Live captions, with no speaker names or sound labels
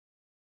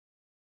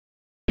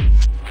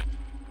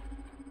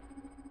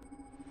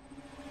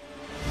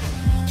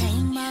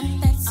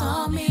that's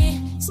all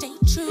me. Stay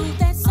true,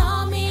 that's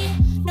all me.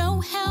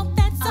 No help,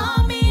 that's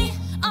all me.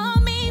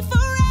 All me for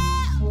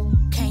real.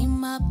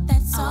 Came up,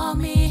 that's all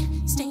me.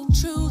 Stay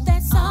true,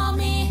 that's all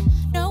me.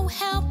 No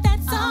help,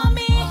 that's all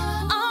me.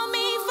 All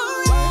me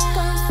for real. Work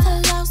goes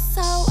to low,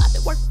 so I've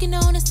been working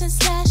on it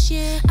since last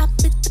year. I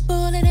bit the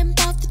bullet and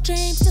bought the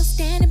dream. Still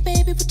standing,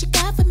 baby, what you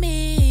got for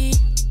me?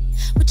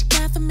 What you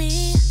got for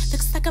me?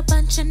 Looks like a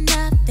bunch of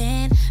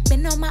nothing.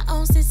 Been on my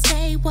own since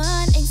day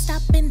one. Ain't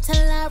stopping till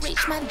I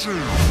reach my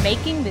dream.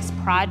 Making this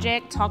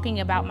project, talking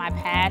about my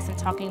past and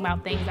talking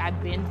about things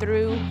I've been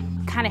through,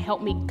 kind of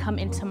helped me come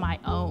into my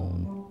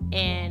own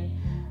and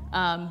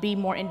be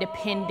more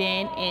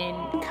independent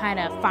and kind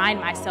of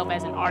find myself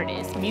as an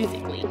artist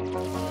musically.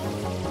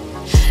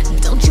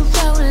 Don't you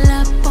roll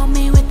up on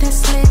me with that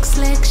slick,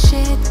 slick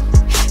shit,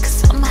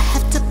 'cause I'ma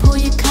have to pull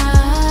your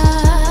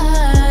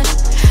card.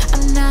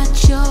 I'm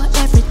not your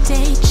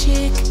everyday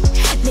chick,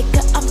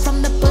 nigga, I'm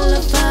from the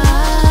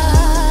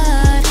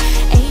boulevard.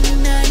 Ain't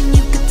nothing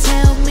you can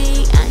tell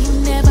me I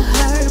ain't never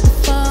heard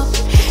before.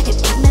 It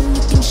ain't nothing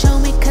you can show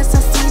me 'cause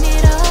I've seen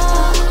it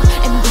all.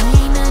 And there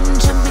ain't nothing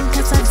jumping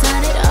 'cause I've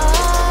done it all.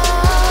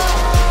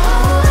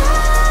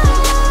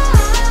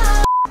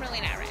 I'm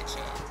really not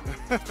ratchet.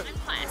 I'm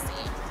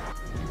classy.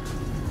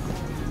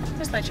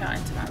 Just let y'all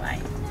into my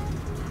life.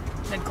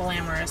 The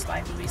glamorous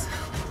life would be so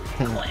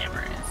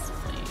glamorous.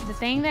 The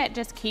thing that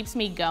just keeps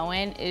me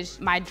going is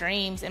my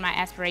dreams and my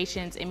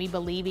aspirations and me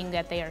believing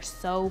that they are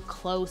so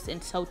close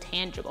and so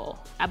tangible.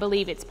 I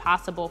believe it's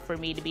possible for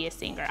me to be a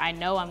singer. I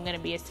know I'm gonna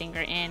be a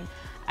singer, and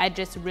I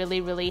just really,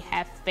 really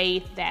have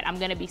faith that I'm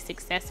gonna be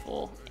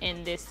successful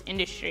in this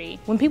industry.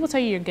 When people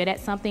tell you you're good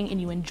at something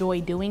and you enjoy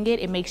doing it,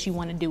 it makes you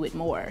wanna do it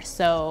more.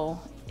 So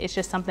it's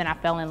just something I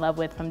fell in love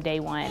with from day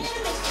one.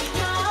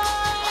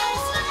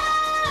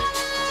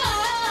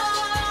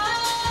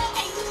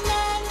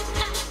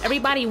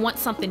 Everybody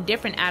wants something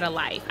different out of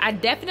life. I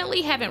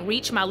definitely haven't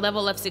reached my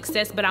level of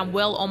success, but I'm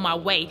well on my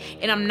way,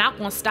 and I'm not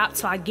gonna stop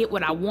till I get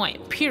what I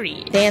want,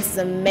 period. Dance is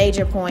a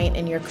major point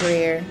in your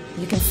career.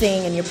 You can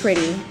sing and you're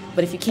pretty,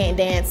 but if you can't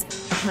dance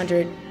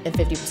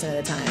 150%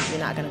 of the time, you're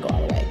not gonna go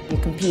all the way. You're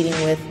competing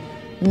with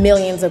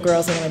millions of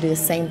girls that are gonna do the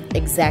same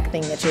exact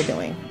thing that you're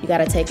doing. You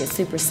gotta take it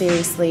super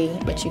seriously,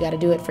 but you gotta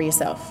do it for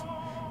yourself.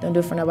 Don't do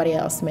it for nobody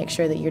else. Make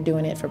sure that you're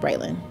doing it for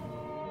Braylon.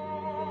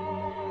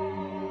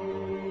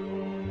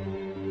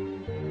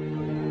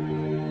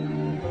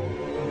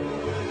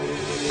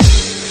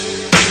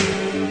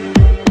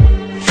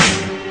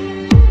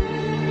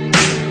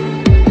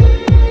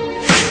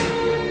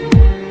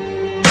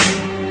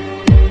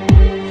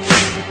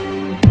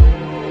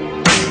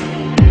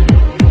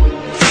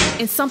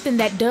 And something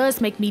that does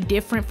make me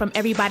different from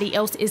everybody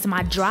else is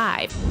my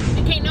drive.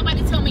 And can't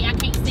nobody tell me I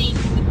can't sing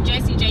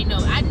Jessie J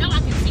notes. I know I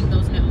can sing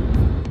those notes.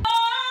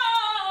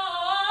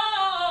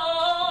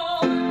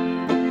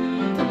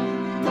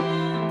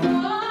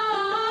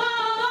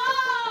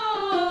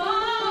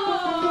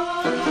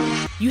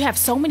 You have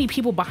so many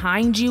people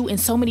behind you and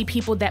so many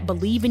people that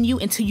believe in you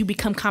until you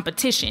become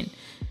competition.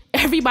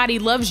 Everybody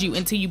loves you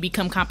until you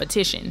become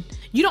competition.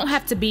 You don't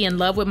have to be in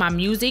love with my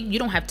music, you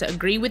don't have to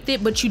agree with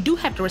it, but you do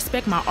have to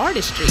respect my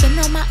artistry. Been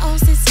on my own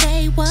since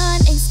day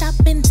one, ain't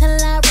stopping till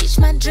I reach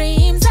my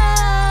dreams.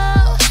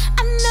 Oh,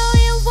 I know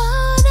you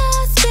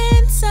wanna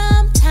spend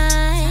some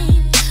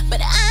time,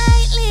 but I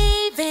ain't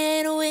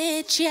leaving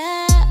with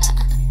ya.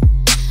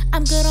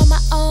 I'm good on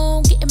my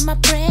own, getting my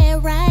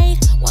bread right.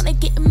 Wanna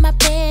get in my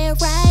bed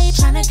right,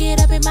 tryna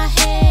get up in my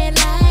head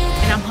like.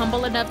 And I'm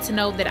humble enough to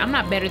know that I'm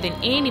not better than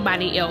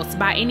anybody else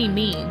by any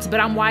means, but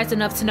I'm wise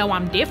enough to know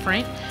I'm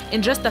different.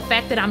 And just the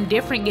fact that I'm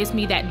different gives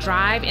me that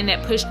drive and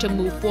that push to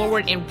move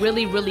forward and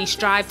really, really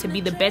strive to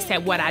be the best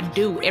at what I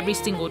do every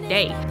single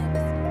day.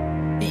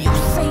 You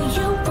say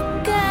you